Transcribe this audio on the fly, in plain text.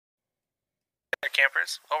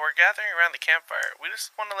Campers, while we're gathering around the campfire, we just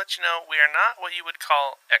want to let you know we are not what you would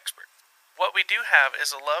call experts. What we do have is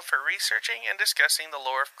a love for researching and discussing the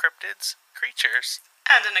lore of cryptids, creatures,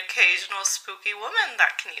 and an occasional spooky woman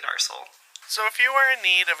that can eat our soul. So if you are in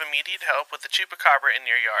need of immediate help with the chupacabra in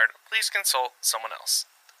your yard, please consult someone else.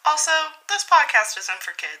 Also, this podcast isn't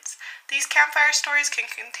for kids. These campfire stories can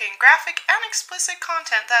contain graphic and explicit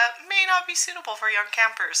content that may not be suitable for young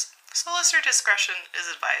campers, so listener discretion is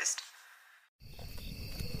advised.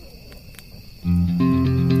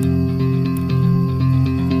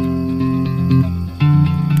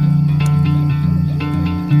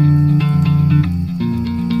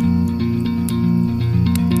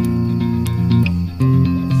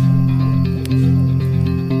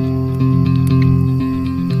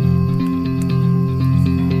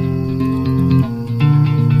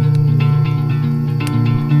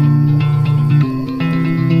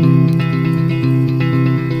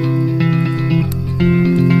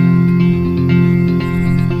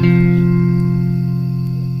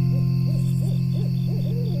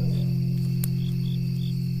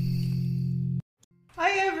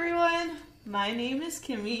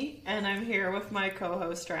 My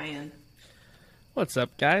co-host Ryan. What's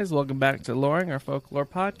up, guys? Welcome back to Loring, our folklore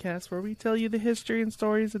podcast, where we tell you the history and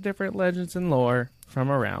stories of different legends and lore from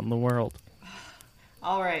around the world.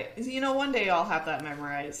 All right, one day I'll have that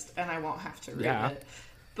memorized, and I won't have to read it.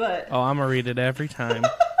 But I'm gonna read it every time.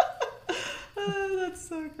 That's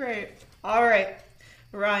so great. All right,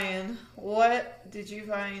 Ryan, what did you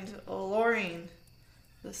find alluring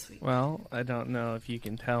this week? Well, I don't know if you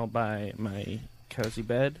can tell by my cozy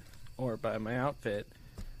bed or by my outfit,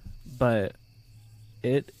 but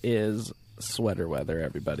it is sweater weather,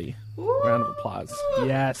 everybody. Woo! Round of applause.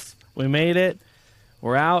 Yes, we made it.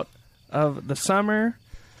 We're out of the summer.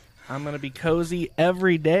 I'm going to be cozy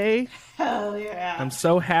every day. Hell yeah. I'm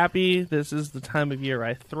so happy. This is the time of year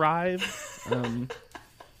I thrive.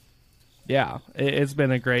 Yeah, it's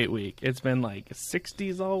been a great week. It's been like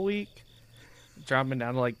 60s all week, dropping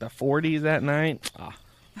down to like the 40s at night.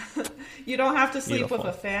 You don't have to sleep Beautiful.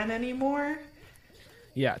 with a fan anymore?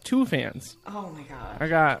 Yeah, 2 fans. Oh my god. I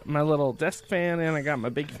got my little desk fan and I got my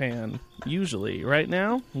big fan. Usually. Right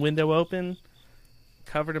now, window open,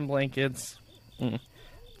 covered in blankets.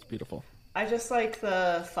 It's beautiful. I just like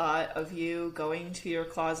the thought of you going to your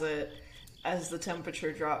closet as the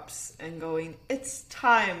temperature drops and going, "It's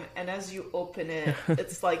time." And as you open it,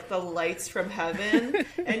 it's like the lights from heaven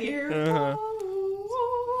and you're...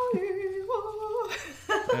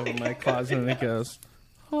 I have my closet and it goes,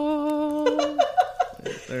 oh.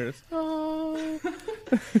 There's, oh.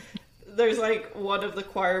 There's like one of the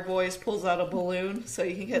choir boys pulls out a balloon so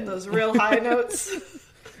you can get those real high notes.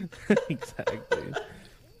 Exactly.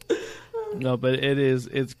 No, but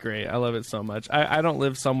it's great. I love it so much. I don't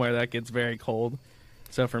live somewhere that gets very cold.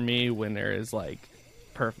 So for me, winter is like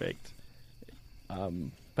perfect.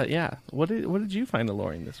 But yeah, what did you find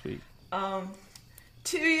alluring this week?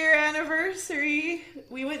 2-year anniversary.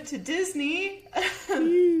 We went to Disney.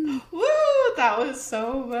 Woo! That was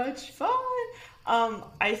so much fun.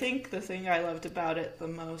 I think the thing I loved about it the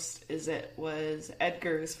most is it was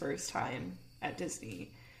Edgar's first time at Disney.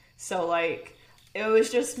 So like it was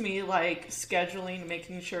just me like scheduling,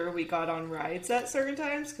 making sure we got on rides at certain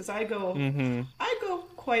times because I go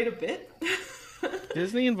quite a bit.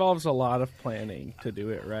 Disney involves a lot of planning to do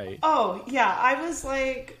it right. Oh, yeah. I was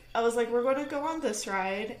like, we're going to go on this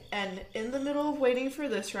ride, and in the middle of waiting for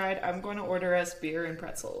this ride, I'm going to order us beer and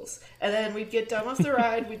pretzels. And then we'd get done with the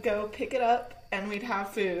ride, we'd go pick it up, and we'd have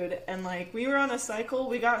food. And, like, we were on a cycle.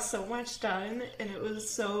 We got so much done, and it was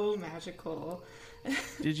so magical.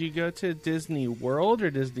 Did you go to Disney World or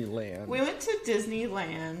Disneyland? We went to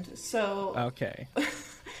Disneyland. So, okay.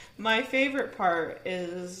 My favorite part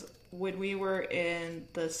is when we were in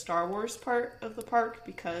the Star Wars part of the park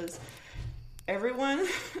because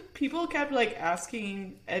people kept like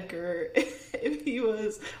asking Edgar if he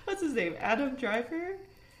was, what's his name, Adam Driver?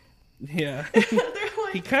 Yeah.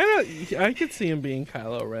 Like, I could see him being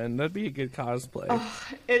Kylo Ren. That'd be a good cosplay.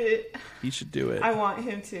 He should do it. I want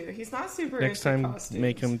him to. He's not super Next into time, costumes.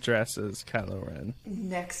 make him dress as Kylo Ren.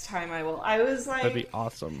 Next time I will. I was like... That'd be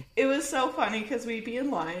awesome. It was so funny because we'd be in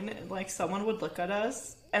line and like someone would look at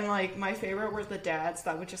us and like my favorite were the dads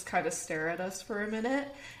that would just kind of stare at us for a minute.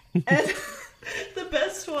 And the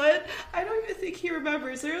best one, I don't even think he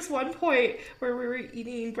remembers. There was one point where we were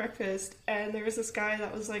eating breakfast and there was this guy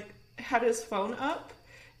that was like, had his phone up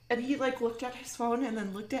and he like looked at his phone and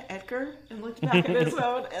then looked at Edgar and looked back at his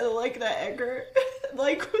phone and looked at Edgar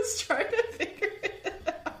like was trying to figure it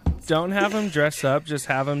out. Don't have him dress up, just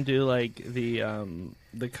have him do like the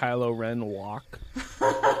Kylo Ren walk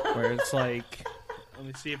where it's like Let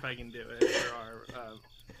me see if I can do it for our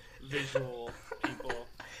visual people.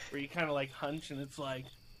 Where you kind of like hunch and it's like...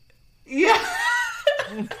 Yeah.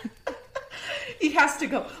 He has to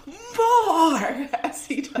go, more, as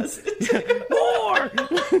he does it. More!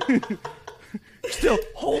 Still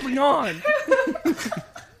holding on.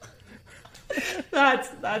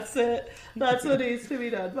 That's it. That's what needs to be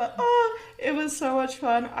done. But it was so much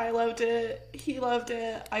fun. I loved it. He loved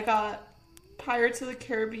it. I got Pirates of the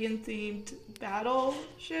Caribbean themed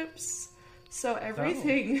battleships. So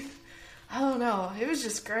everything, I don't know. It was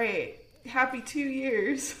just great. Happy 2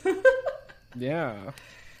 years. Yeah.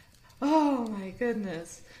 Oh my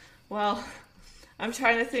goodness. Well, I'm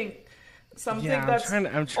trying to think something that's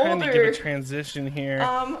I'm trying older. to give a transition here.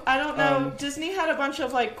 I don't know. Disney had a bunch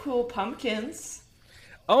of like cool pumpkins.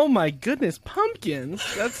 Oh my goodness, pumpkins!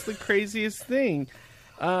 That's the craziest thing.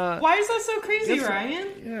 Why is that so crazy, Ryan?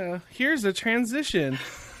 Yeah, here's a transition.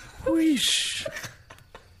 Whoosh.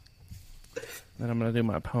 Then I'm gonna do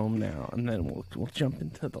my poem now, and then we'll jump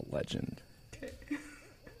into the legend. Okay.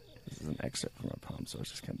 This is an excerpt from my poem, so it's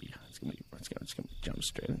just gonna jump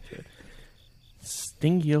straight into it.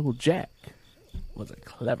 Stingy old Jack was a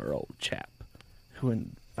clever old chap who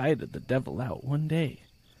invited the devil out one day.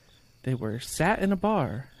 They were sat in a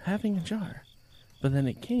bar having a jar, but then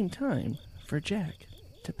it came time for Jack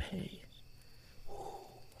to pay.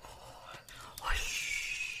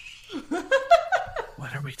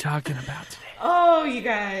 What are we talking about today? Oh, you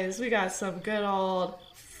guys, we got some good old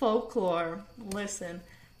folklore. Listen,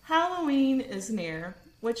 Halloween is near,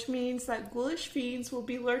 which means that ghoulish fiends will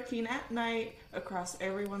be lurking at night across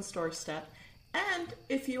everyone's doorstep. And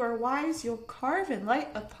if you are wise, you'll carve and light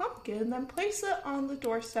a pumpkin, then place it on the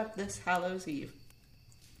doorstep this Hallows Eve.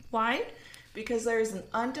 Why? Because there is an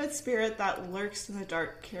undead spirit that lurks in the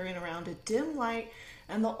dark, carrying around a dim light,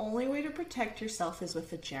 and the only way to protect yourself is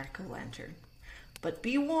with a jack-o'-lantern. But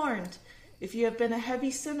be warned, if you have been a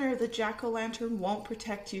heavy sinner, the jack-o'-lantern won't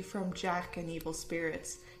protect you from Jack and evil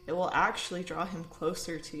spirits. It will actually draw him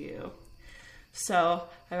closer to you. So,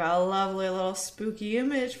 I got a lovely little spooky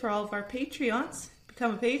image for all of our Patreons.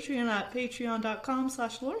 Become a Patreon at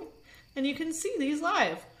patreon.com/Lori, and you can see these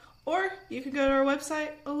live. Or you can go to our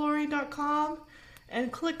website, alori.com,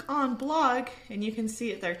 and click on blog, and you can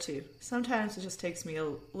see it there too. Sometimes it just takes me a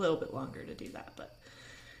little bit longer to do that, but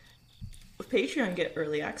with Patreon, you get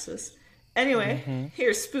early access. Anyway,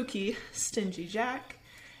 Here's spooky Stingy Jack.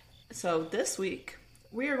 So this week,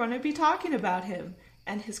 we are going to be talking about him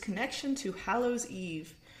and his connection to Hallows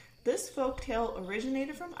Eve. This folktale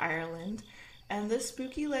originated from Ireland, and this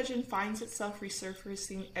spooky legend finds itself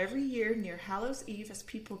resurfacing every year near Hallows Eve as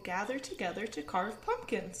people gather together to carve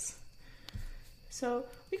pumpkins. So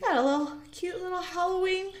we got a little cute little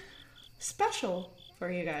Halloween special for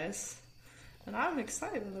you guys, and I'm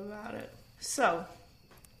excited about it. So,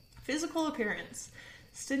 physical appearance.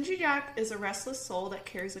 Stingy Jack is a restless soul that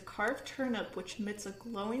carries a carved turnip which emits a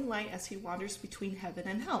glowing light as he wanders between heaven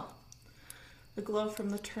and hell. The glow from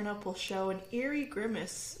the turnip will show an eerie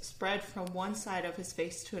grimace spread from one side of his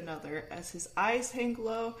face to another as his eyes hang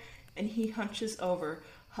low and he hunches over,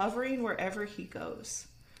 hovering wherever he goes.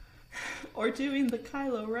 Or doing the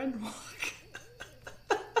Kylo Ren walk.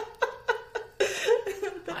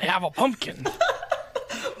 I have a pumpkin.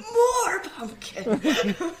 More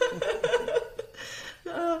pumpkin!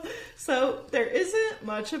 So there isn't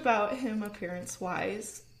much about him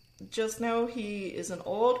appearance-wise. Just know he is an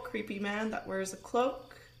old, creepy man that wears a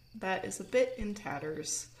cloak that is a bit in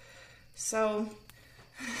tatters. So,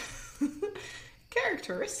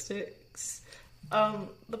 characteristics.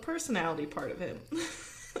 The personality part of him.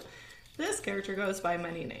 This character goes by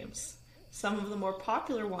many names. Some of the more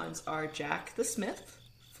popular ones are Jack the Smith,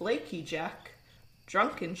 Flaky Jack,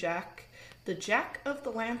 Drunken Jack, the Jack of the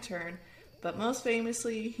Lantern, but most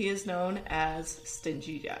famously, he is known as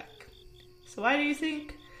Stingy Jack. So why do you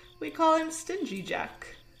think we call him Stingy Jack?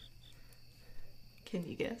 Can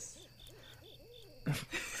you guess?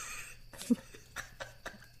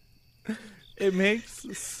 It makes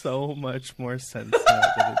so much more sense now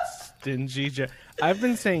that it's Stingy Jack. I've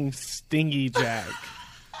been saying Stingy Jack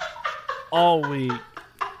all week.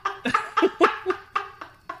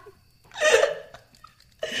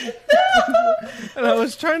 And I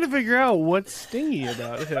was trying to figure out what's stingy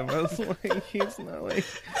about him. I was like, he's not like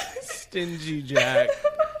Stingy Jack.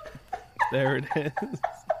 There it is.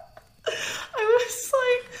 I was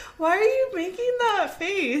like, why are you making that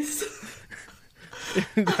face?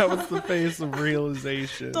 That was the face of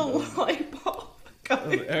realization. The light bulb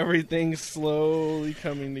of everything slowly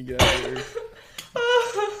coming together.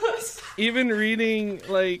 Even reading,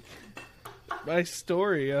 like, my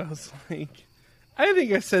story, I was like, I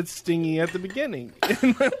think I said stingy at the beginning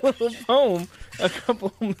in my little poem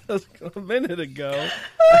a minute ago.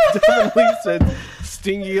 I definitely said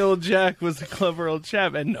stingy old Jack was a clever old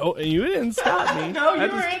chap, and no, you didn't stop me. No, you I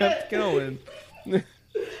just kept going.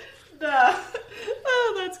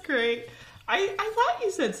 Oh, that's great. I thought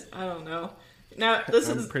you said, I don't know. Now this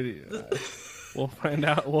I'm is pretty. We'll find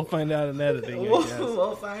out. We'll find out in editing. I guess.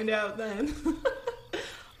 We'll find out then.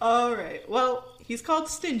 All right. Well, he's called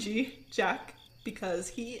Stingy Jack because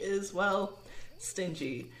he is, well,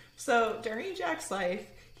 stingy. So during Jack's life,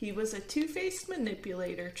 he was a two-faced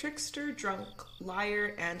manipulator, trickster, drunk,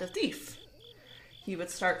 liar, and a thief. He would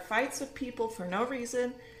start fights with people for no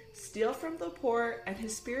reason, steal from the poor, and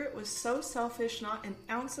his spirit was so selfish not an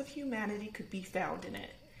ounce of humanity could be found in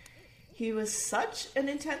it. He was such an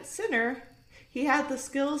intense sinner, he had the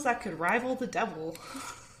skills that could rival the devil.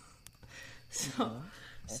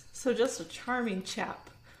 So just a charming chap,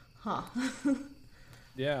 huh?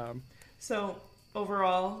 Yeah. So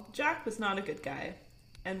overall, Jack was not a good guy.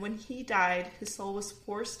 And when he died, his soul was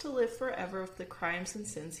forced to live forever with the crimes and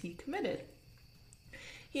sins he committed.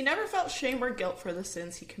 He never felt shame or guilt for the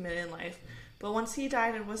sins he committed in life, but once he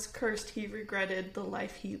died and was cursed, he regretted the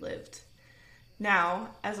life he lived. Now,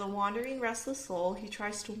 as a wandering, restless soul, he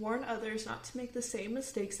tries to warn others not to make the same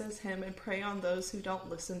mistakes as him and prey on those who don't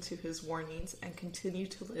listen to his warnings and continue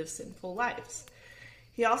to live sinful lives.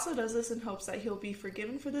 He also does this in hopes that he'll be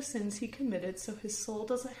forgiven for the sins he committed so his soul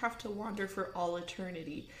doesn't have to wander for all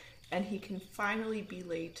eternity and he can finally be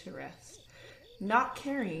laid to rest, not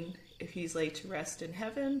caring if he's laid to rest in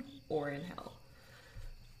heaven or in hell.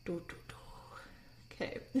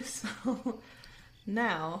 Okay, so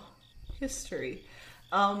now history.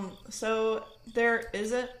 So there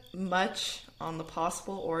isn't much on the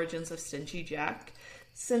possible origins of Stingy Jack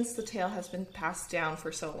since the tale has been passed down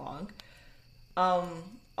for so long.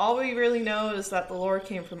 All we really know is that the lore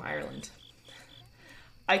came from Ireland.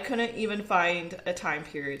 I couldn't even find a time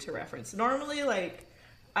period to reference. Normally, like,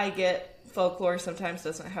 I get folklore sometimes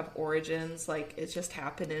doesn't have origins, like it just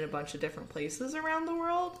happened in a bunch of different places around the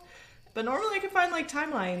world. But normally I can find like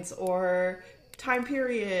timelines or time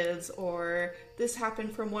periods or this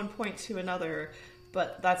happened from one point to another,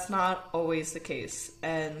 but that's not always the case.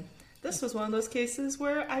 And this was one of those cases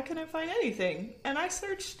where I couldn't find anything, and I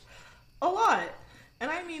searched a lot, and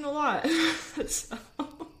I mean a lot. So,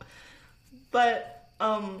 but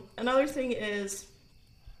another thing is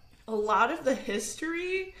a lot of the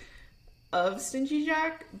history of Stingy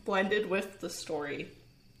Jack blended with the story,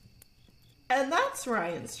 and that's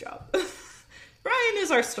Ryan's job. Ryan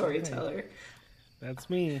is our storyteller. That's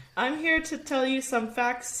me. I'm here to tell you some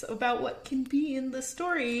facts about what can be in the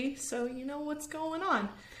story so you know what's going on.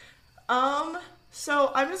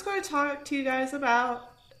 So I'm just going to talk to you guys about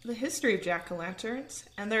the history of jack-o'-lanterns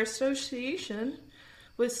and their association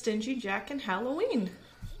with Stingy Jack and Halloween.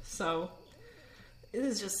 So it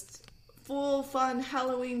is just full fun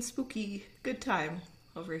Halloween spooky good time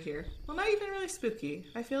over here. Well, not even really spooky.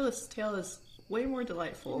 I feel this tale is way more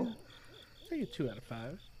delightful. Yeah. I think a 2 out of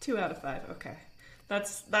 5. 2 out of 5, okay.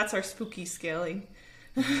 That's our spooky scaling.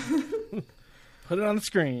 Put it on the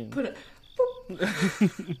screen. Put it.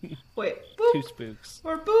 Boop. Wait. Boop. 2 spooks.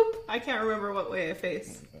 Or boop. I can't remember what way I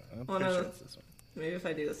face. I'm pretty sure it's this one. Maybe if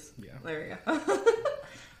I do this. Yeah. There we go.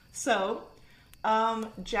 So,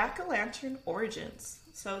 jack-o'-lantern origins.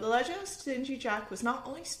 So the legend of Stingy Jack was not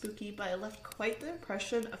only spooky, but it left quite the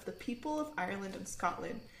impression of the people of Ireland and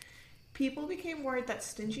Scotland. People became worried that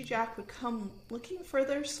Stingy Jack would come looking for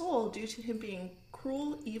their soul due to him being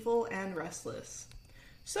cruel, evil, and restless.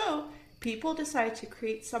 So, people decided to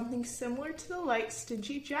create something similar to the light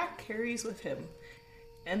Stingy Jack carries with him.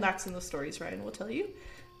 And that's in the stories Ryan will tell you.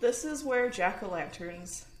 This is where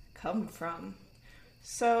jack-o'-lanterns come from.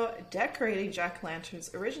 So, decorating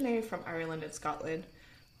jack-o'-lanterns originated from Ireland and Scotland,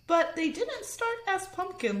 but they didn't start as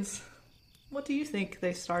pumpkins. What do you think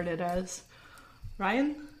they started as?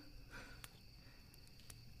 Ryan?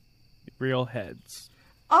 Real heads.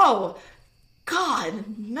 Oh, God,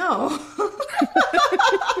 no.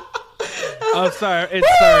 Oh, sorry.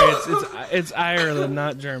 It's Ireland,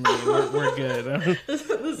 not Germany. We're good. This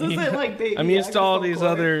isn't like baby. I'm used to all these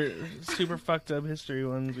folklore. other super fucked up history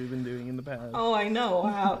ones we've been doing in the past. Oh, I know.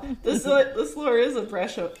 Wow, this lore is a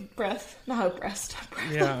breath, not a breast.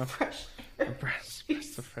 Yeah. Of fresh A breath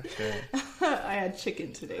of fresh air. I had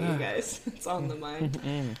chicken today, you guys. It's on the mind.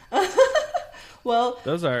 Well,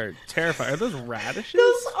 Those are terrifying. Are those radishes?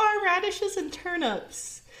 those are radishes and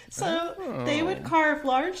turnips. So they would carve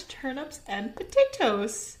large turnips and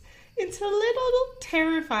potatoes into little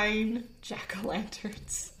terrifying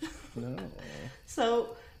jack-o'-lanterns. No.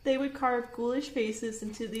 So They would carve ghoulish faces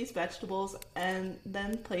into these vegetables and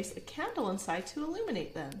then place a candle inside to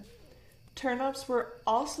illuminate them. Turnips were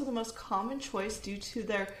also the most common choice due to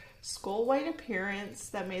their skull white appearance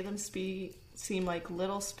that made them seem like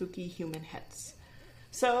little spooky human heads.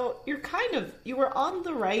 So you were on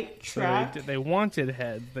the right track. So they wanted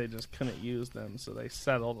heads, they just couldn't use them, so they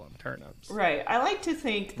settled on turnips. Right. I like to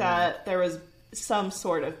think that there was some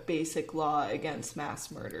sort of basic law against mass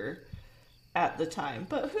murder at the time,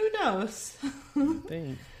 but who knows?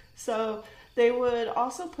 Think. So they would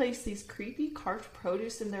also place these creepy carved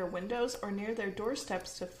produce in their windows or near their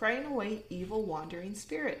doorsteps to frighten away evil wandering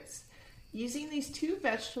spirits. Using these two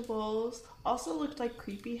vegetables also looked like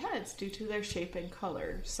creepy heads due to their shape and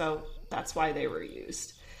color, so that's why they were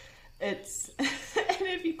used. And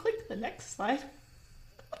if you click the next slide,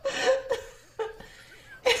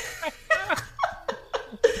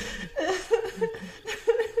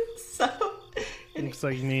 looks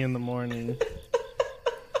like me in the morning.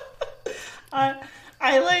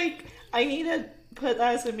 I need to put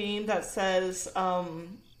that as a meme that says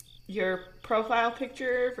your profile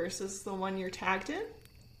picture versus the one you're tagged in,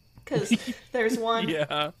 because there's one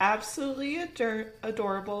absolutely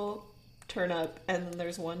adorable turnip and then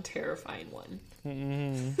there's one terrifying one.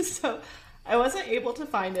 Mm-hmm. So I wasn't able to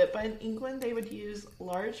find it, but in England they would use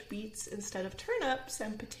large beets instead of turnips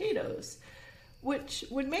and potatoes, which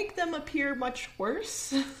would make them appear much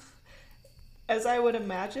worse. As I would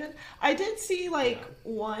imagine. I did see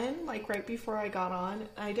one right before I got on.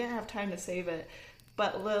 I didn't have time to save it,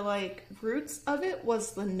 but the roots of it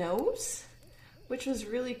was the nose, which was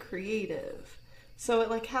really creative. So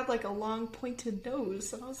it had a long pointed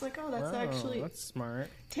nose, and I was like, oh, that's smart,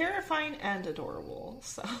 terrifying and adorable.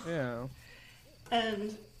 So yeah.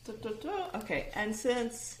 And okay, and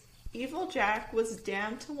since Evil Jack was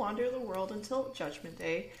damned to wander the world until Judgment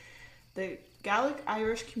Day, the Gaelic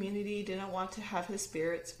Irish community didn't want to have his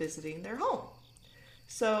spirits visiting their home.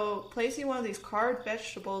 So, placing one of these carved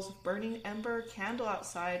vegetables with burning ember candle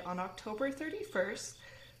outside on October 31st,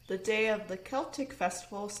 the day of the Celtic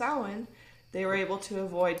festival Samhain, they were able to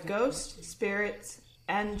avoid ghosts, spirits,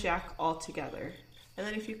 and Jack altogether. And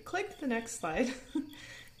then if you click the next slide,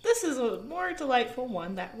 this is a more delightful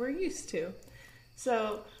one that we're used to.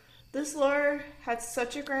 So, this lore had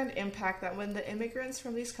such a grand impact that when the immigrants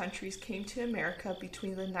from these countries came to America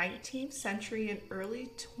between the 19th century and early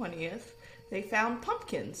 20th, they found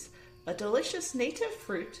pumpkins, a delicious native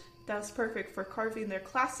fruit that was perfect for carving their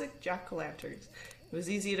classic jack-o'-lanterns. It was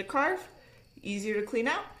easy to carve, easier to clean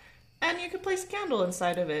out, and you could place a candle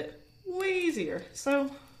inside of it. Way easier. So,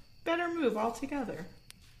 better move altogether.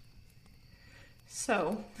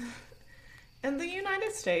 So, in the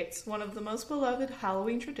United States, one of the most beloved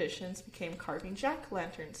Halloween traditions became carving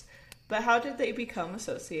jack-o'-lanterns. But how did they become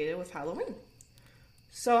associated with Halloween?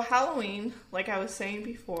 So Halloween, like I was saying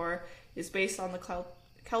before, is based on the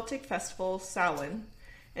Celtic festival Samhain,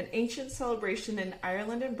 an ancient celebration in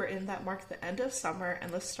Ireland and Britain that marked the end of summer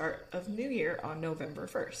and the start of New Year on November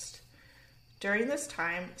 1st. During this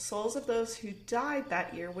time, souls of those who died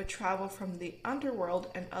that year would travel from the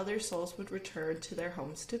underworld and other souls would return to their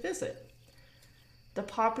homes to visit. The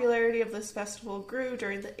popularity of this festival grew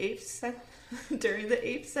during the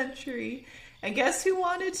 8th century, and guess who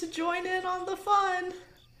wanted to join in on the fun?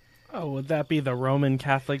 Oh, would that be the Roman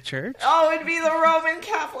Catholic Church? Oh, it'd be the Roman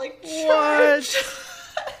Catholic Church! What?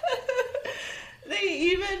 They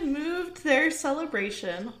even moved their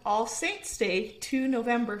celebration, All Saints' Day, to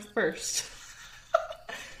November 1st.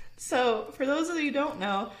 So, for those of you who don't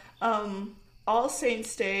know, All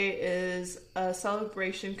Saints' Day is a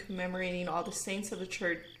celebration commemorating all the saints of the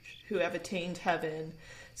church who have attained heaven.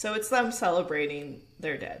 So it's them celebrating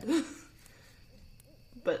their dead.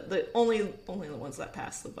 But only the ones that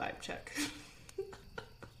pass the vibe check.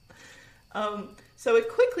 So it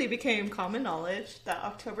quickly became common knowledge that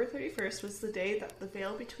October 31st was the day that the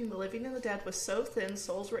veil between the living and the dead was so thin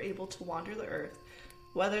souls were able to wander the earth,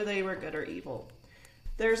 whether they were good or evil.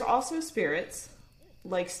 There's also spirits,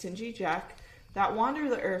 like Stingy Jack, that wander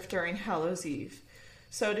the earth during Hallows Eve.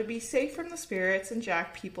 So to be safe from the spirits and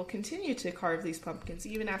Jack, people continue to carve these pumpkins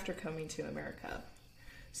even after coming to America.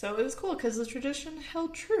 So it was cool because the tradition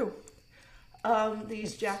held true.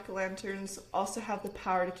 These jack-o'-lanterns also have the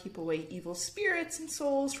power to keep away evil spirits and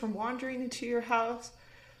souls from wandering into your house.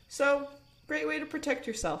 So, great way to protect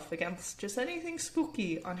yourself against just anything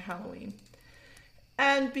spooky on Halloween.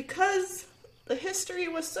 And because the history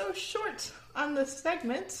was so short on this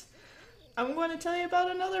segment, I'm going to tell you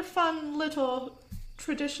about another fun little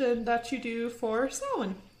tradition that you do for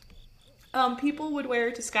Samhain. People would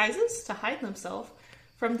wear disguises to hide themselves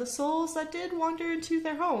from the souls that did wander into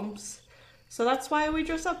their homes. So that's why we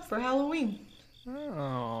dress up for Halloween.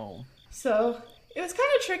 Oh. So it was kind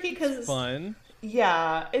of tricky because Fun.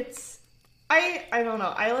 yeah, it's I don't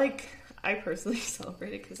know. I personally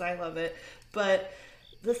celebrate it because I love it. But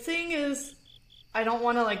the thing is, I don't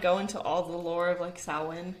want to like go into all the lore of like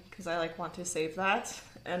Samhain because I like want to save that,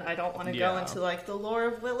 and I don't want to go into like the lore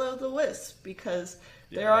of Will-O-the-Wisp because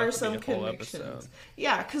there are some connections.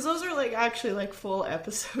 Yeah, because those are like actually like full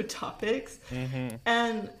episode topics,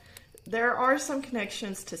 and there are some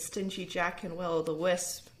connections to Stingy Jack and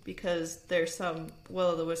Will-O-the-Wisp because there's some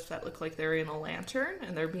Will-O-the-Wisp that look like they're in a lantern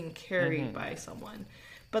and they're being carried by someone.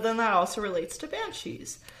 But then that also relates to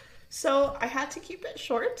banshees. So I had to keep it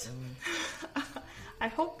short. I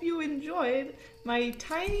hope you enjoyed my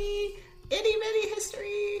tiny itty bitty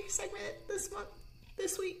history segment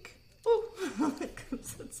this week. Ooh,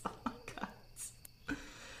 because it's all guts.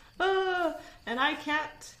 And I can't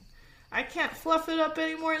fluff it up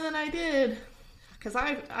any more than I did. Because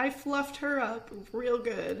I fluffed her up real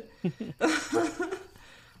good.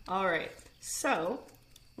 Alright, so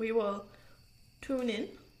we will tune in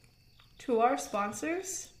to our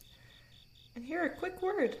sponsors and hear a quick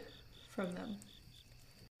word from them.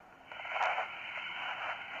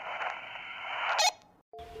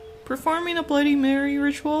 Performing a Bloody Mary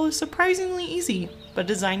ritual is surprisingly easy, but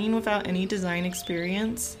designing without any design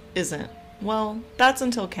experience isn't. Well, that's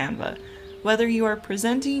until Canva. Whether you are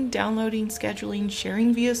presenting, downloading, scheduling,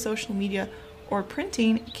 sharing via social media, or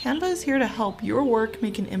printing, Canva is here to help your work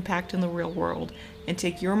make an impact in the real world and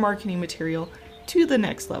take your marketing material to the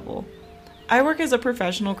next level. I work as a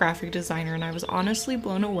professional graphic designer, and I was honestly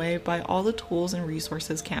blown away by all the tools and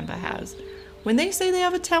resources Canva has. When they say they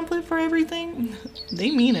have a template for everything,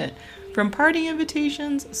 they mean it. From party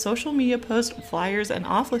invitations, social media posts, flyers, and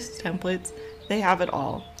office templates, they have it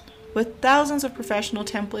all. With thousands of professional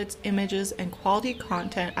templates, images, and quality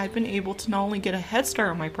content, I've been able to not only get a head start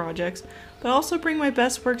on my projects, but also bring my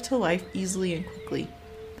best work to life easily and quickly.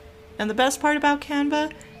 And the best part about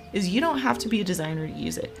Canva is you don't have to be a designer to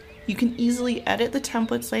use it. You can easily edit the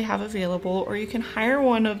templates they have available, or you can hire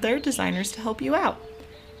one of their designers to help you out.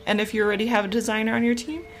 And if you already have a designer on your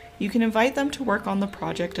team, you can invite them to work on the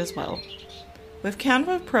project as well. With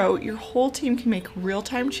Canva Pro, your whole team can make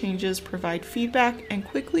real-time changes, provide feedback, and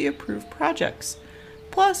quickly approve projects.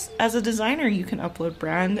 Plus, as a designer, you can upload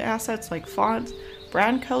brand assets like fonts,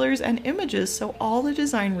 brand colors, and images so all the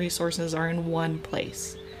design resources are in one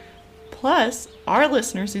place. Plus, our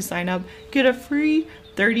listeners who sign up get a free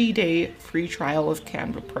 30-day free trial of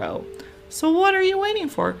Canva Pro. So what are you waiting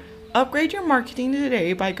for? Upgrade your marketing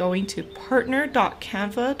today by going to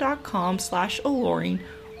partner.canva.com/alluring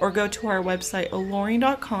or go to our website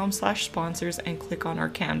alluring.com/sponsors and click on our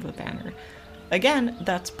Canva banner. Again,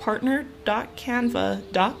 that's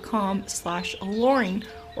partner.canva.com/alluring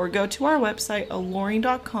or go to our website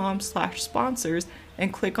alluring.com/sponsors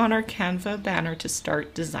and click on our Canva banner to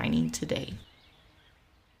start designing today.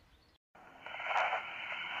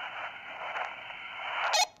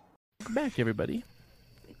 Welcome back, everybody.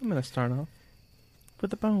 I'm going to start off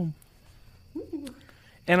with a poem.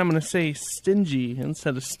 And I'm going to say stingy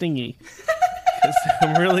instead of stingy. Because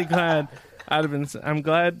I'm really glad I'm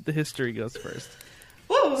glad the history goes first.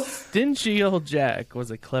 Whoa. Stingy old Jack was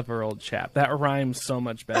a clever old chap. That rhymes so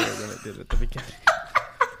much better than it did at the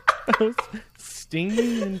beginning.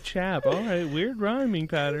 Stingy and chap. All right, weird rhyming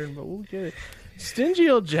pattern, but we'll get it. Stingy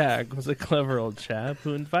old Jack was a clever old chap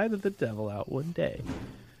who invited the devil out one day.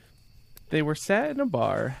 They were sat in a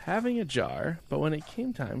bar, having a jar, but when it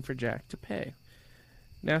came time for Jack to pay.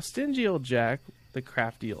 Now stingy old Jack, the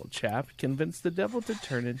crafty old chap, convinced the devil to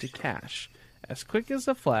turn into cash. As quick as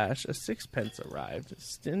a flash, a sixpence arrived.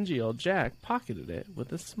 Stingy old Jack pocketed it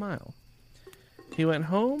with a smile. He went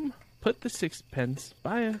home, put the sixpence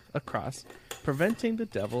by across, preventing the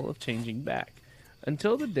devil of changing back.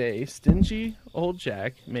 Until the day stingy old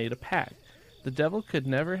Jack made a pact. The devil could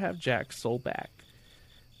never have Jack's soul back.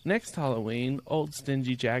 Next Halloween, old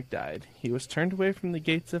stingy Jack died. He was turned away from the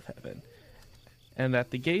gates of heaven. And at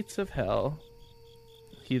the gates of hell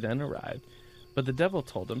he then arrived, but the devil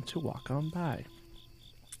told him to walk on by.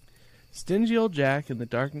 Stingy old Jack, in the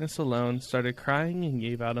darkness alone, started crying and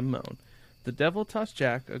gave out a moan. The devil tossed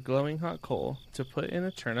Jack a glowing hot coal to put in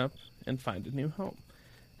a turnip and find a new home.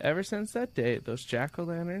 Ever since that day, those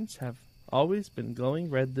jack-o'-lanterns have always been glowing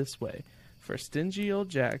red this way, for stingy old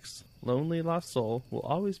Jack's lonely lost soul will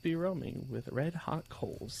always be roaming with red-hot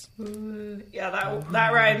coals. Yeah,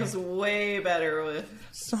 that rhymes way better with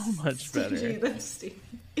so much better stingy than stingy.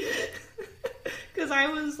 Because I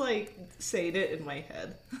was like saying it in my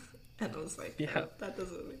head, and I was like, yeah, that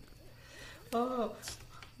doesn't make. Oh,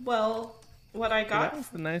 well, what I That got. was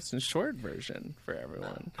the nice and short version for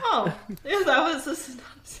everyone. Oh, yeah, that was the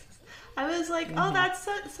synopsis. I was like, oh, that's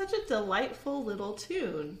such a delightful little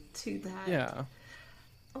tune to that. Yeah.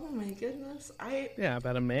 Oh my goodness. Yeah,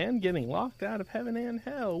 about a man getting locked out of heaven and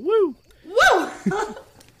hell. Woo! Woo!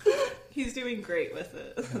 He's doing great with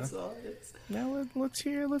it. That's all it's. Now let's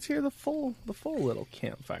hear the full little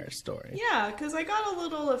campfire story. Yeah, because I got a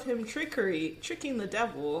little of him tricking the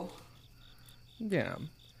devil. Yeah.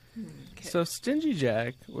 Okay. So Stingy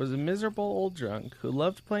Jack was a miserable old drunk who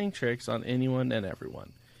loved playing tricks on anyone and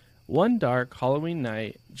everyone. One dark Halloween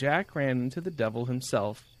night, Jack ran into the devil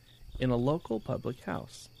himself in a local public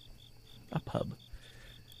house. A pub.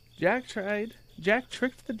 Jack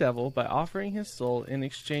tricked the devil by offering his soul in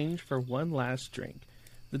exchange for one last drink.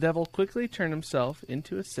 The devil quickly turned himself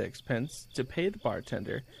into a sixpence to pay the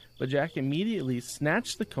bartender, but Jack immediately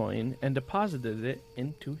snatched the coin and deposited it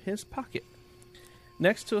into his pocket,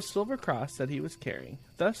 next to a silver cross that he was carrying.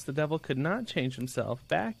 Thus, the devil could not change himself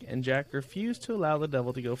back, and Jack refused to allow the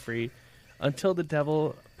devil to go free until the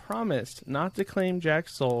devil promised not to claim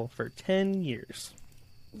Jack's soul for 10 years.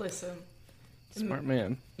 Listen. Smart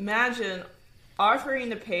man. Imagine offering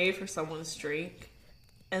to pay for someone's drink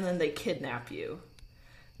and then they kidnap you.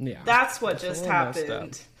 Yeah. That's what a just little messed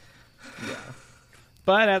happened. up. Yeah.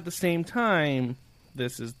 But at the same time,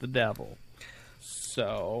 this is the devil.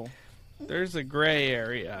 So, there's a gray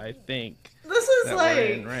area, I think, This is that we're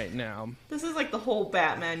in right now. This is like the whole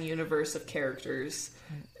Batman universe of characters.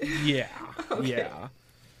 Yeah, Okay. yeah.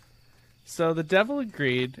 So the devil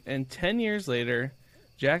agreed, and 10 years later,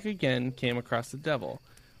 Jack again came across the devil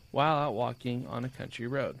while out walking on a country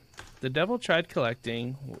road. The devil tried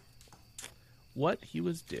collecting what he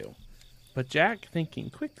was due, but Jack, thinking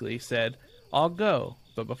quickly, said, "I'll go,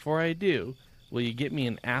 but before I do, will you get me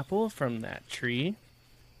an apple from that tree?"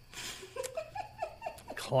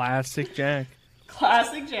 Classic Jack.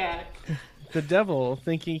 Classic Jack. The devil,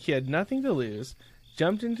 thinking he had nothing to lose,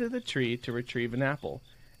 jumped into the tree to retrieve an apple.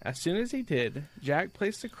 As soon as he did, Jack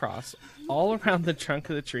placed a cross all around the trunk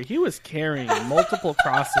of the tree. He was carrying multiple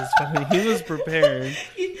crosses with him. He was prepared.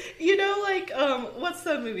 You know, like, what's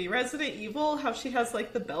that movie? Resident Evil? How she has,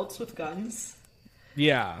 like, the belts with guns?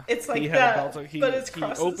 Yeah. It's like he had that, a belt, but it's he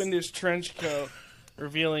crosses. opened his trench coat,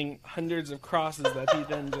 revealing hundreds of crosses that he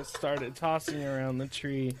then just started tossing around the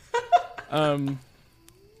tree.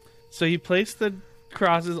 So he placed the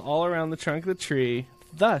crosses all around the trunk of the tree,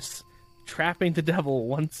 thus trapping the devil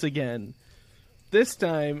once again. This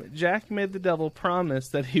time, Jack made the devil promise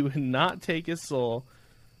that he would not take his soul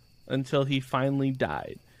until he finally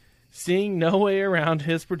died. Seeing no way around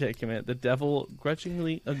his predicament, the devil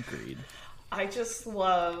grudgingly agreed. I just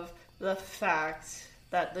love the fact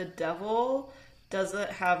that the devil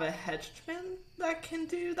doesn't have a henchman that can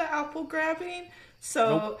do the apple grabbing. So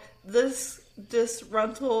Nope. this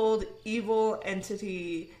disgruntled evil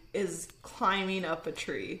entity is climbing up a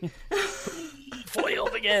tree.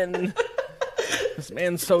 Foiled again! This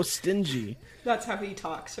man's so stingy. That's how he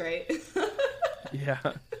talks, right? Yeah.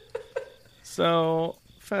 So,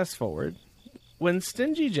 fast forward. When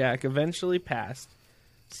Stingy Jack eventually passed,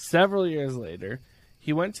 several years later,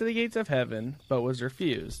 he went to the gates of heaven, but was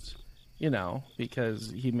refused. You know,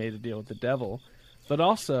 because he made a deal with the devil, but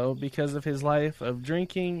also because of his life of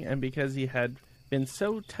drinking and because he had been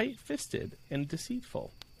so tight-fisted and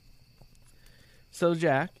deceitful. So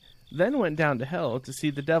Jack then went down to hell to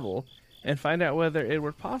see the devil and find out whether it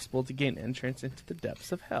were possible to gain entrance into the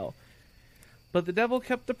depths of hell. But the devil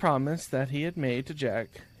kept the promise that he had made to Jack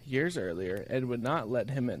years earlier and would not let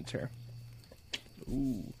him enter.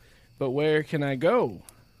 "Ooh, but where can I go?"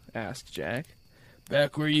 asked Jack.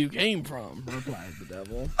 "Back where you came from," replied the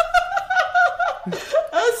devil.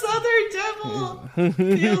 A southern devil!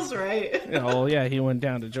 Feels right. Oh, yeah, he went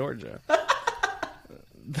down to Georgia.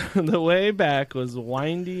 The way back was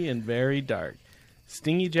windy and very dark.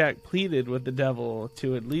 Stingy Jack pleaded with the devil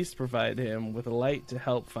to at least provide him with a light to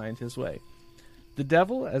help find his way. The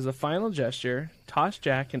devil, as a final gesture, tossed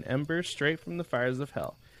Jack an ember straight from the fires of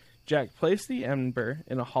hell. Jack placed the ember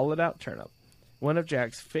in a hollowed-out turnip, one of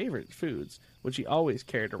Jack's favorite foods, which he always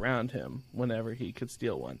carried around him whenever he could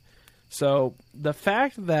steal one. So the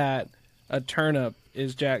fact that a turnip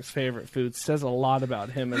is Jack's favorite food says a lot about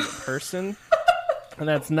him as a person. And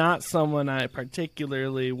that's not someone I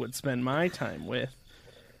particularly would spend my time with.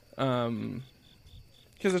 Because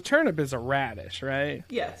a turnip is a radish, right?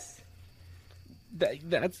 Yes.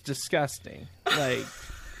 That's disgusting. Like,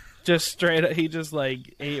 just straight up, he just,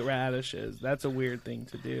 like, ate radishes. That's a weird thing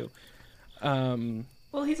to do.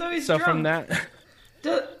 Well, he's always So drunk. from that...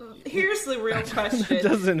 Here's the real question. That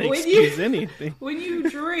doesn't When excuse anything. When you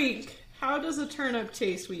drink, how does a turnip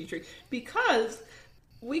taste when you drink? Because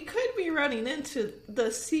we could be running into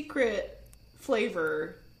the secret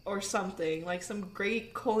flavor or something, like some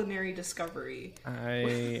great culinary discovery.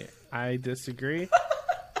 I disagree.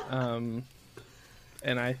 And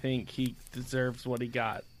I think he deserves what he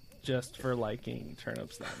got just for liking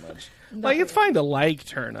turnips that much. Like, it's fine to like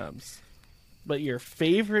turnips, but your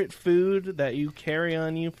favorite food that you carry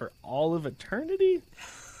on you for all of eternity?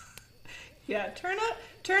 Yeah,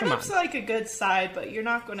 turnip's like a good side, but you're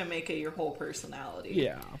not going to make it your whole personality.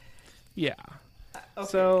 Yeah. Okay.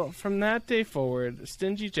 So, from that day forward,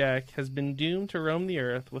 Stingy Jack has been doomed to roam the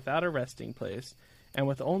earth without a resting place, and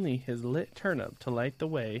with only his lit turnip to light the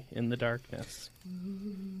way in the darkness.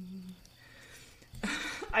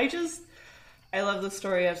 I love the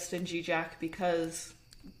story of Stingy Jack because,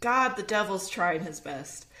 God, the devil's trying his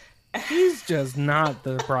best. He's just not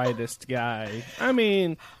the brightest guy. I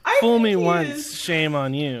mean, fool me once, shame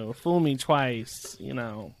on you. Fool me twice,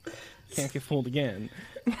 can't get fooled again.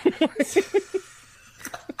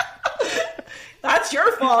 That's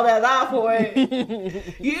your fault at that point.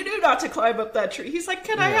 You knew not to climb up that tree. He's like,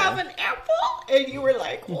 can I have an apple? And you were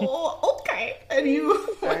like, oh, okay. And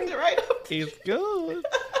you went right up. He's good.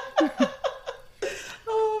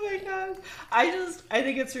 Oh my God. I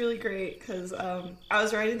think it's really great because I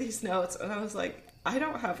was writing these notes and I was like, I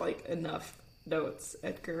don't have like enough notes,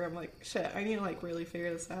 Edgar. I'm like, shit, I need to like really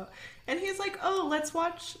figure this out. And he's like, oh, let's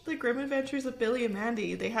watch The Grim Adventures of Billy and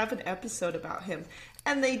Mandy. They have an episode about him.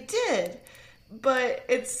 And they did. But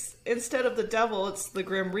it's, instead of the devil, it's the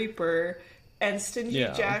Grim Reaper. And Stingy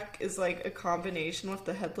Jack is like a combination with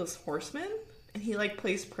the Headless Horseman. And he like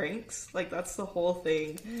plays pranks. Like that's the whole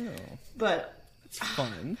thing. Oh, but it's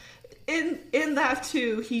fun. In that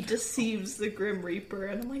too, he deceives the Grim Reaper.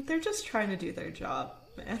 And I'm like, they're just trying to do their job,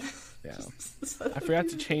 man. Yeah. I forgot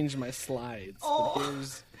to change my slides. Oh,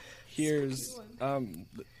 but here's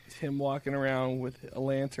him walking around with a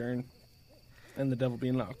lantern. And the devil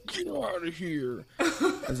being like, get out of here.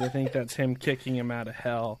 Because I think that's him kicking him out of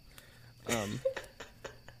hell.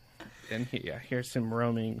 And here's him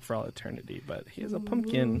roaming for all eternity. But he has a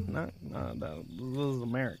pumpkin, not this is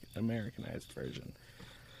Americanized version.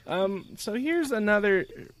 So here's another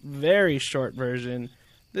very short version.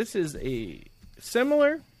 This is a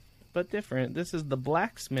similar but different. This is the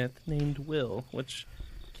blacksmith named Will, which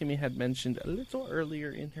Kimmy had mentioned a little earlier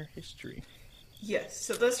in her history. Yes,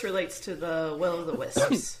 so this relates to the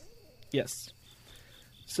Will-o'-the-Wisps. Yes.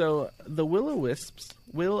 So the Will-o'-the-Wisps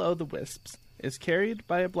is carried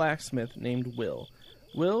by a blacksmith named Will.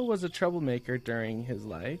 Will was a troublemaker during his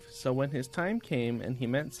life, so when his time came and he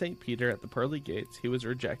met St. Peter at the pearly gates, he was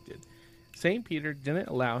rejected. St. Peter didn't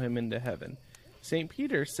allow him into heaven. St.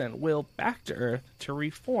 Peter sent Will back to earth to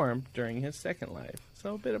reform during his second life,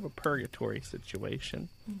 so a bit of a purgatory situation.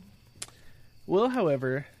 Will,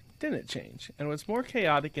 however, didn't change, and was more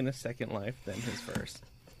chaotic in his second life than his first.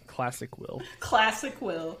 Classic Will. Classic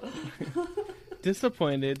Will.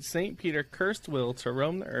 Disappointed, St. Peter cursed Will to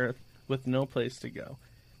roam the earth with no place to go.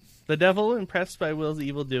 The devil, impressed by Will's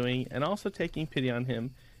evil doing, and also taking pity on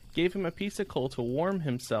him, gave him a piece of coal to warm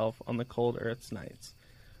himself on the cold earth's nights.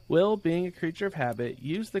 Will, being a creature of habit,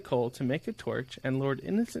 used the coal to make a torch and lured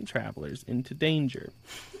innocent travelers into danger.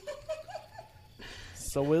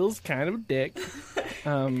 So Will's kind of a dick.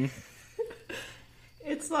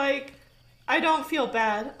 It's like, I don't feel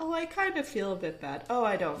bad. Oh, I kind of feel a bit bad. Oh,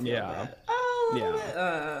 I don't feel bad. Oh, a little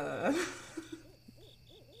bit.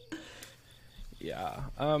 Yeah.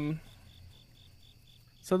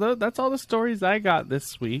 So that's all the stories I got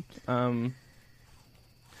this week. I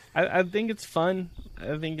think it's fun.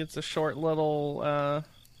 I think it's a short little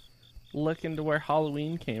look into where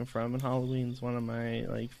Halloween came from, and Halloween's one of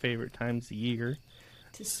my favorite times of year.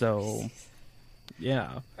 So,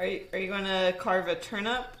 yeah. Are you going to carve a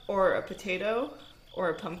turnip or a potato or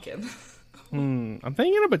a pumpkin? I'm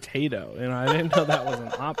thinking a potato. I didn't know that was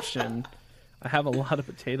an option. I have a lot of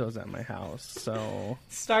potatoes at my house, so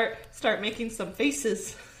start making some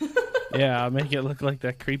faces. Yeah, make it look like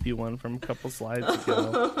that creepy one from a couple slides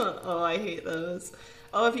ago. Oh, I hate those.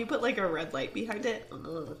 Oh, if you put a red light behind it.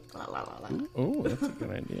 Oh, that's a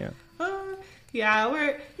good idea.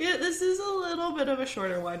 This is a little bit of a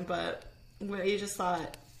shorter one, but we just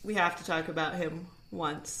thought we have to talk about him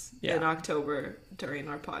once in October during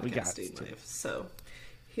our podcasting life. So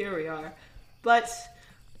here we are. But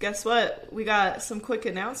guess what? We got some quick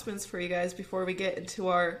announcements for you guys before we get into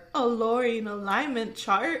our alluring alignment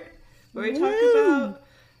chart, where we talk about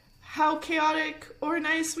how chaotic or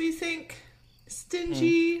nice we think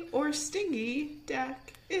Stingy or Stingy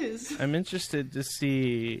Jack is. I'm interested to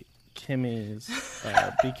see Kimmy's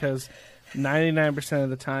because 99% of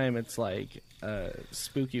the time it's like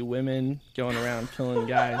spooky women going around killing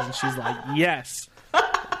guys, and she's like, yes,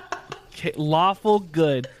 lawful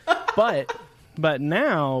good. But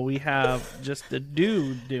now we have just a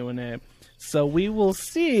dude doing it, so we will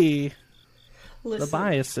see the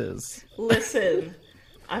biases. Listen,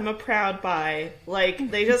 I'm a proud bi. Like,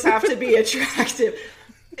 they just have to be attractive.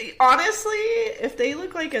 Honestly, if they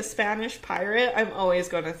look like a Spanish pirate, I'm always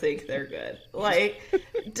going to think they're good. Like,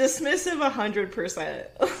 dismissive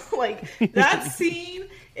 100%. Like, that scene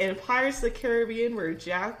in Pirates of the Caribbean where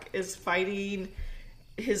Jack is fighting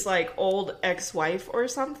his, like, old ex-wife or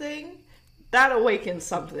something, that awakens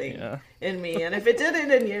something in me. And if it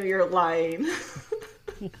didn't in you, you're lying.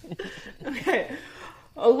 Okay.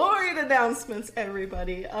 Alluring announcements,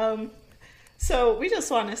 everybody. So we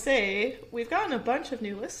just want to say we've gotten a bunch of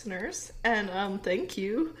new listeners, and thank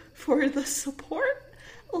you for the support.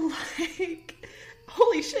 Like,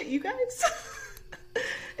 holy shit, you guys.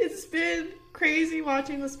 It's been crazy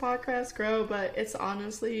watching this podcast grow, but it's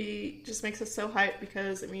honestly just makes us so hyped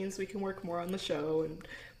because it means we can work more on the show and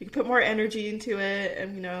we can put more energy into it,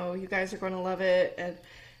 and you know, you guys are going to love it, and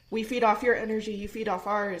we feed off your energy, you feed off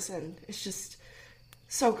ours, and it's just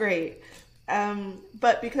so great.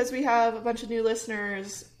 But because we have a bunch of new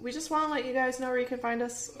listeners, we just want to let you guys know where you can find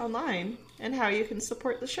us online and how you can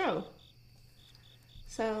support the show.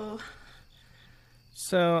 So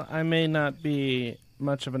I may not be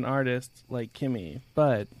much of an artist like Kimmy,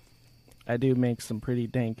 but I do make some pretty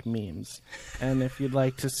dank memes. And if you'd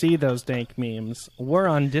like to see those dank memes, we're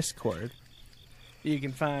on Discord. You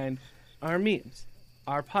can find our memes,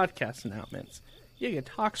 our podcast announcements. You can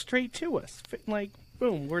talk straight to us. Like,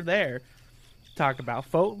 boom, we're there. Talk about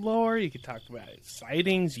folklore. You can talk about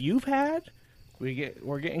sightings you've had.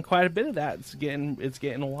 We're getting quite a bit of that. It's getting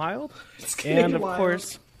wild. And of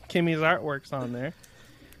course, Kimmy's artwork's on there.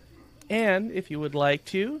 And if you would like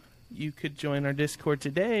to, you could join our Discord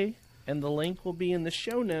today, and the link will be in the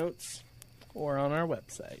show notes or on our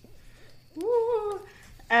website. Woo!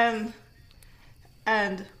 And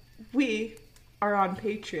we are on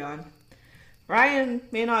Patreon. Ryan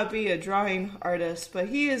may not be a drawing artist, but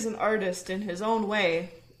he is an artist in his own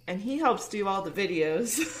way, and he helps do all the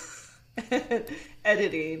videos and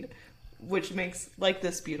editing, which makes, like,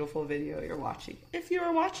 this beautiful video you're watching. If you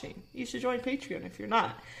are watching, you should join Patreon. If you're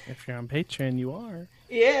not, if you're on Patreon, you are.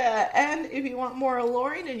 Yeah, and if you want more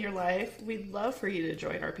alluring in your life, we'd love for you to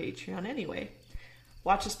join our Patreon anyway.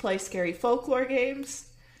 Watch us play scary folklore games,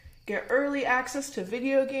 get early access to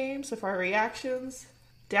video games with our reactions,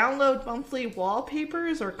 download monthly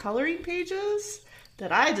wallpapers or coloring pages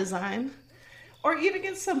that I design, or even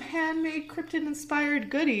get some handmade cryptid-inspired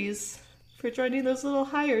goodies for joining those little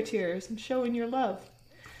higher tiers and showing your love.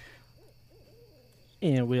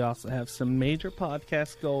 And we also have some major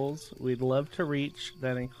podcast goals we'd love to reach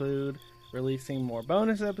that include releasing more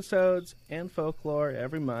bonus episodes and folklore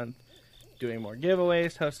every month, doing more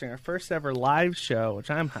giveaways, hosting our first ever live show, which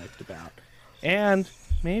I'm hyped about, and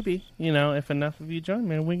maybe, you know, if enough of you join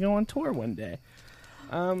me, we go on tour one day.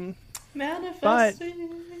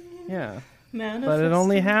 Manifesting. But it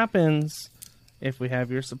only happens if we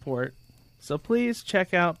have your support. So please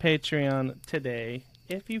check out Patreon today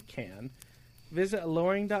if you can. Visit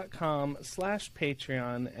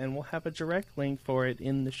alluring.com/Patreon, and we'll have a direct link for it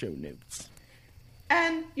in the show notes.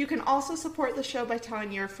 And you can also support the show by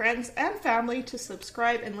telling your friends and family to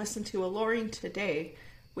subscribe and listen to Alluring today.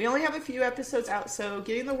 We only have a few episodes out, so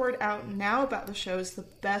getting the word out now about the show is the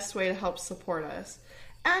best way to help support us.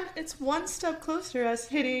 And it's one step closer to us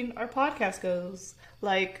hitting our podcast goals,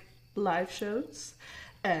 like live shows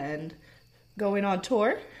and going on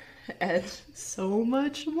tour and so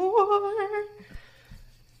much more.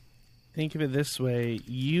 Think of it this way.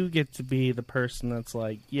 You get to be the person that's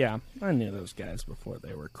like, yeah, I knew those guys before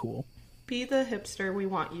they were cool. Be the hipster we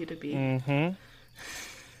want you to be. Mm-hmm.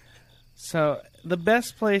 So the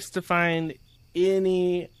best place to find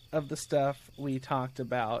any of the stuff we talked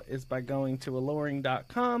about is by going to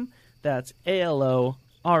alluring.com. That's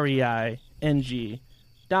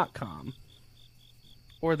ALOREING.com.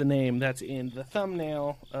 Or the name that's in the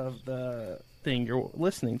thumbnail of the thing you're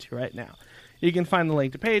listening to right now. You can find the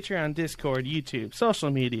link to Patreon, Discord, YouTube,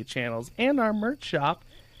 social media channels, and our merch shop,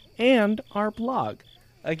 and our blog.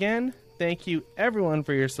 Again, thank you everyone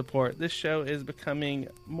for your support. This show is becoming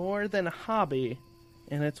more than a hobby,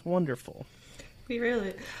 and it's wonderful.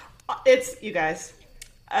 It's, you guys,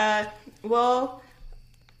 well,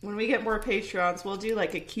 when we get more Patreons, we'll do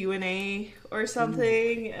like a Q&A or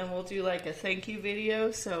something, and we'll do like a thank you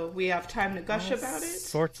video, so we have time to gush about it.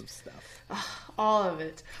 Sorts of stuff. All of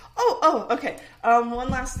it. Oh, okay. One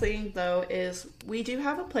last thing though is we do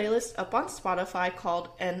have a playlist up on Spotify called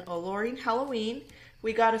An Alluring Halloween.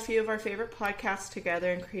 We got a few of our favorite podcasts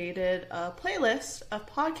together and created a playlist of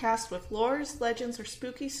podcasts with lores, legends, or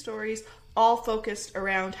spooky stories, all focused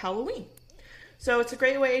around Halloween. So it's a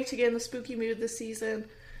great way to get in the spooky mood this season.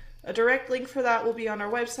 A direct link for that will be on our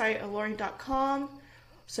website, alluring.com.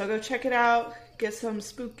 So go check it out.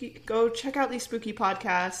 Go check out these spooky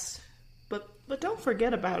podcasts. But don't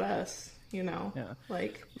forget about us, you know? Yeah.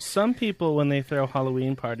 Like, some people, when they throw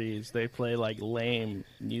Halloween parties, they play like lame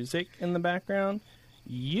music in the background.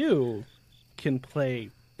 You can play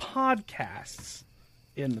podcasts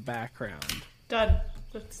in the background. done.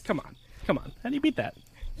 Come on. How do you beat that?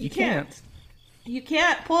 You can't. You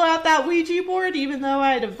can't pull out that Ouija board, even though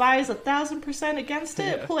I'd advise 1,000% against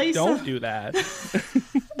it. Yeah, don't do that.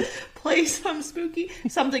 Play something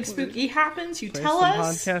spooky happens. You Play tell some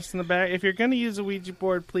us. podcasts in the back. If you're going to use a Ouija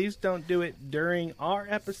board, please don't do it during our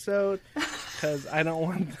episode, because I don't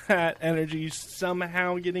want that energy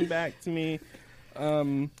somehow getting back to me.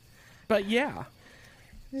 But yeah.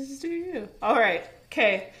 Just do you. All right.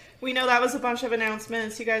 Okay. We know that was a bunch of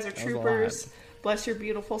announcements. You guys are troopers. Bless your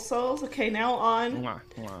beautiful souls. Okay, now on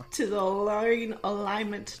to the Alluring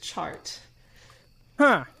Alignment Chart.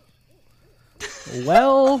 Huh.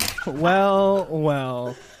 Well.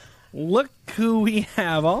 Look who we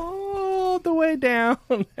have all the way down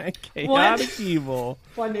at Chaotic Evil.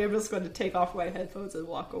 One day I'm just going to take off my headphones and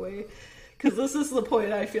walk away. Because this is the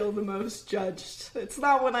point I feel the most judged. It's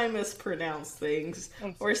not when I mispronounce things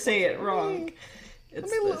or say it wrong. Let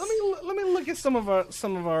me look at some of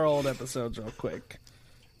our old episodes real quick,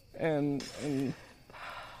 and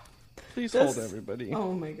please hold everybody.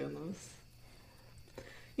 Oh my goodness!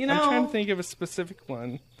 You know, I'm trying to think of a specific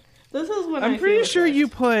one. This is when I'm pretty sure you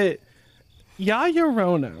put Ya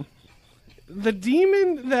Llorona, the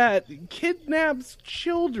demon that kidnaps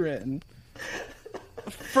children,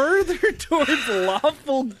 further towards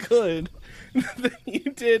lawful good than you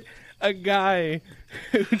did a guy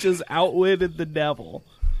who just outwitted the devil.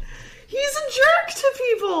 He's a jerk to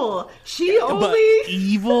people. But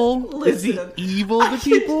evil? Listen, is he evil to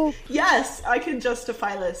people? Yes, I can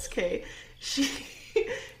justify this, okay?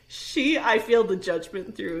 I feel the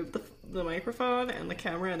judgment through the microphone and the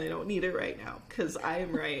camera, and I don't need it right now, because I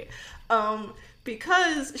am right.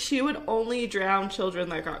 Because she would only drown children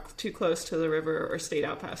that got too close to the river or stayed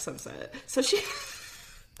out past sunset. So she...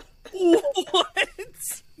 What?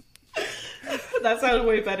 That sounded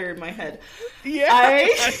way better in my head. Yeah,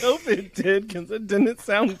 I hope it did, because it didn't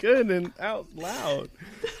sound good and out loud.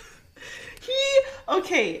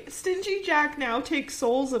 Stingy Jack now takes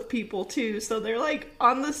souls of people too, so they're like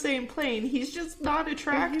on the same plane. He's just not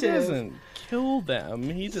attractive. He doesn't kill them.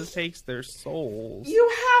 He just takes their souls. You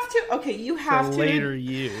have to for later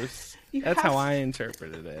use. That's how I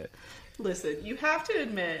interpreted it. Listen, you have to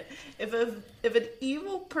admit, if an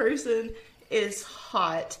evil person is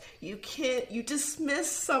hot, you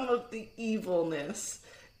dismiss some of the evilness.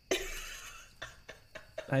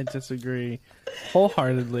 I disagree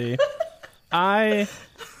wholeheartedly. I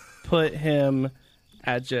put him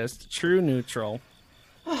at just true neutral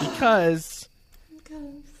because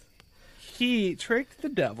he tricked the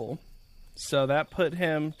devil, so that put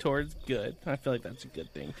him towards good. I feel like that's a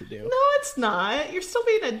good thing to do. No, it's not. You're still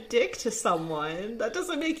being a dick to someone. That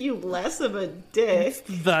doesn't make you less of a dick.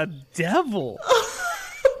 It's the devil.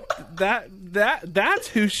 That's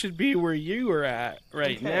who should be where you are at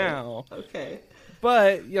right now. Okay.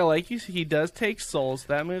 But, like you said, he does take souls.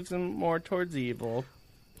 That moves him more towards evil.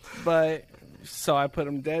 But, so I put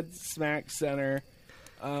him dead smack center.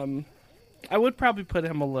 I would probably put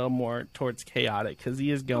him a little more towards chaotic, because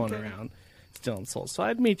he is going around stealing souls. So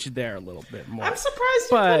I'd meet you there a little bit more. I'm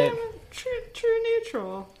surprised you put him true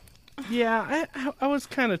neutral. Yeah, I was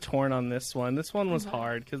kind of torn on this one. This one was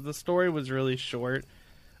hard, because the story was really short.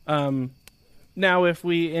 Now, if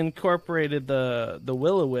we incorporated the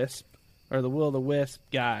Will-O-Wisp, or the Will-O-Wisp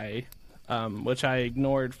guy, which I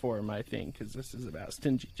ignored for him, I think, because this is about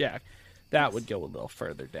Stingy Jack, that would go a little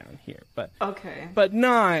further down here. But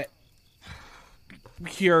not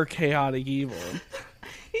pure chaotic evil.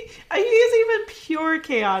 He's even pure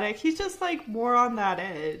chaotic. He's just like more on that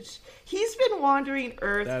edge. He's been wandering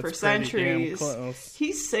Earth for centuries. Close.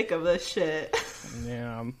 He's sick of this shit.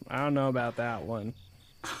 Yeah, I don't know about that one.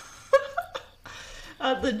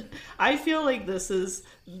 I feel like this is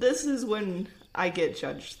when I get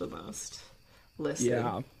judged the most. Listen.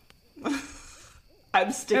 Yeah.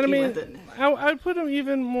 I'm sticking with it now. I'd put him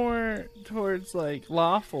even more towards, like,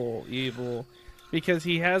 lawful evil, Because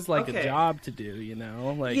he has like Okay. a job to do, you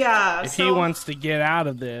know? Like Yeah, if he so- wants to get out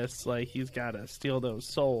of this, like he's gotta steal those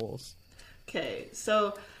souls. Okay,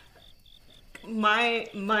 so my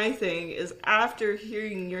thing is, after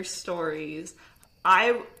hearing your stories,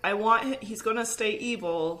 I want he's gonna stay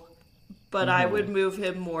evil, but I would move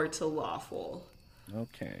him more to lawful.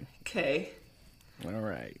 Okay. Okay, All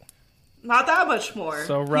right. not that much more.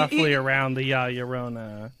 So roughly around the Ya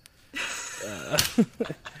Llorona.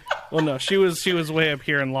 Well, no, she was way up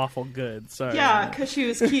here in lawful good. Sorry. yeah, because she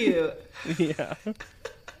was cute. Yeah.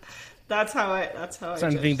 That's how I. So I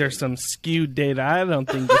judged think there's it. some skewed data. I don't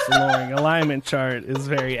think this Loring alignment chart is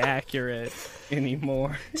very accurate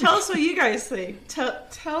anymore. Tell us what you guys think.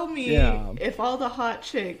 Tell me Yeah. if all the hot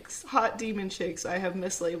demon chicks, I have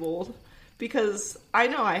mislabeled, because I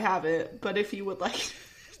know I haven't. But if you would like,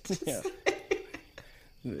 to Yeah. say.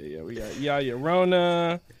 Yeah, we got Ya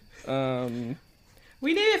Llorona.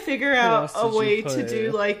 We need to figure else out a did you way to put?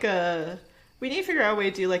 do like a. We need to figure out a way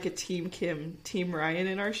to do like a Team Kim, Team Ryan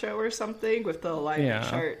in our show or something with the alignment Yeah.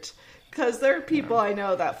 chart. Because there are people I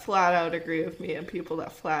know that flat out agree with me and people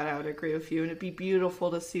that flat out agree with you, and it'd be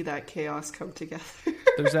beautiful to see that chaos come together.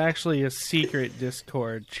 There's actually a secret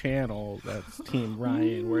Discord channel that's Team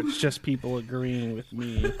Ryan, where it's just people agreeing with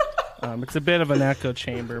me. It's a bit of an echo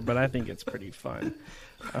chamber, but I think it's pretty fun.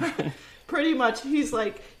 Pretty much, he's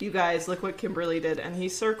like, "You guys, look what Kimberly did," and he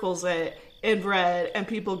circles it in red, and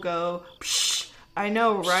people go, "Psh, I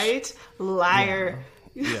know, right? Liar."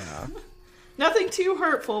 Yeah. Nothing too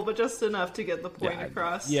hurtful, but just enough to get the point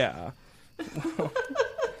across. Yeah.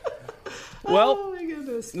 Well, Oh my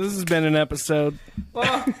goodness. this has been an episode.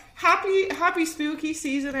 Well, happy spooky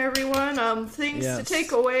season, everyone. Things to Yes.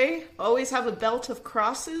 take away. Always have a belt of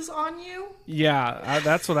crosses on you. Yeah,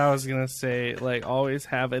 that's what I was gonna say. Like, always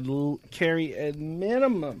have carry a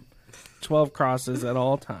minimum 12 crosses at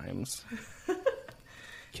all times.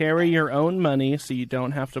 Carry your own money so you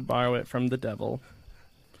don't have to borrow it from the devil.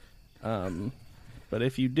 But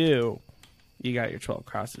if you do, you got your 12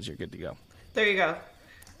 crosses. You're good to go. There you go.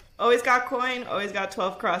 Always got coin. Always got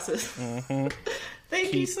 12 crosses.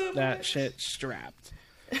 Thank you Keep so that much. shit strapped.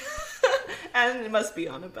 And it must be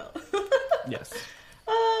on a belt. Yes.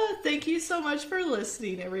 Thank you so much for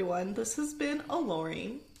listening, everyone. This has been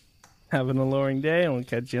Alluring. Have an alluring day, and we'll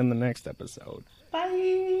catch you in the next episode.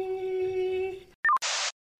 Bye.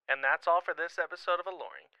 And that's all for this episode of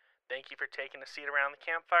Alluring. Thank you for taking a seat around the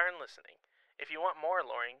campfire and listening. If you want more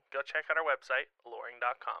Alluring, go check out our website,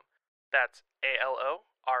 alluring.com. That's ALOREING.com.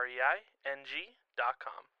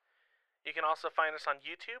 You can also find us on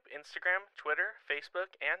YouTube, Instagram, Twitter,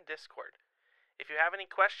 Facebook, and Discord. If you have any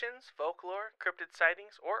questions, folklore, cryptid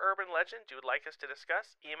sightings, or urban legend you would like us to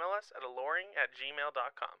discuss, email us at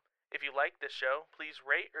alluring@gmail.com. If you like this show, please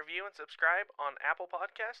rate, review, and subscribe on Apple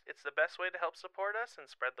Podcasts. It's the best way to help support us and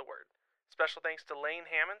spread the word. Special thanks to Lane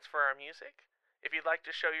Hammonds for our music. If you'd like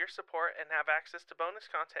to show your support and have access to bonus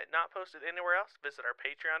content not posted anywhere else, visit our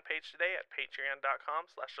Patreon page today at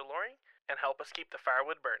patreon.com/alluring and help us keep the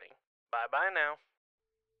firewood burning. Bye-bye now.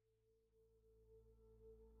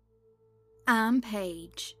 I'm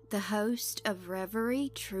Paige, the host of Reverie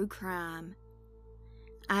True Crime.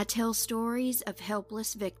 I tell stories of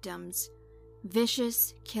helpless victims,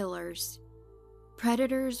 vicious killers,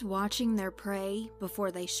 predators watching their prey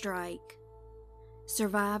before they strike,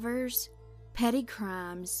 survivors, petty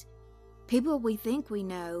crimes, people we think we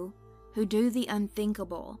know who do the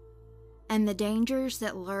unthinkable, and the dangers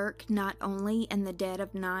that lurk not only in the dead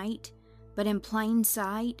of night, but in plain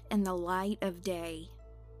sight in the light of day.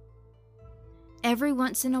 Every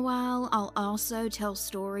once in a while, I'll also tell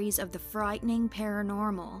stories of the frightening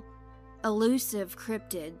paranormal, elusive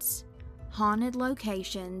cryptids, haunted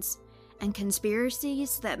locations, and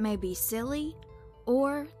conspiracies that may be silly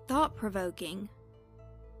or thought-provoking.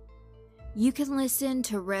 You can listen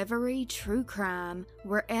to Reverie True Crime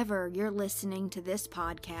wherever you're listening to this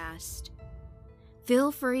podcast.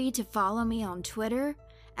 Feel free to follow me on Twitter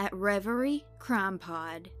at Reverie Crime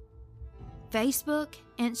Pod, Facebook,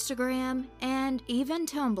 Instagram, and even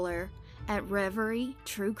Tumblr at Reverie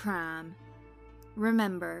True Crime.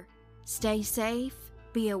 Remember, stay safe,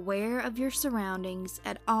 be aware of your surroundings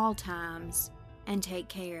at all times, and take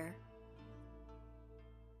care.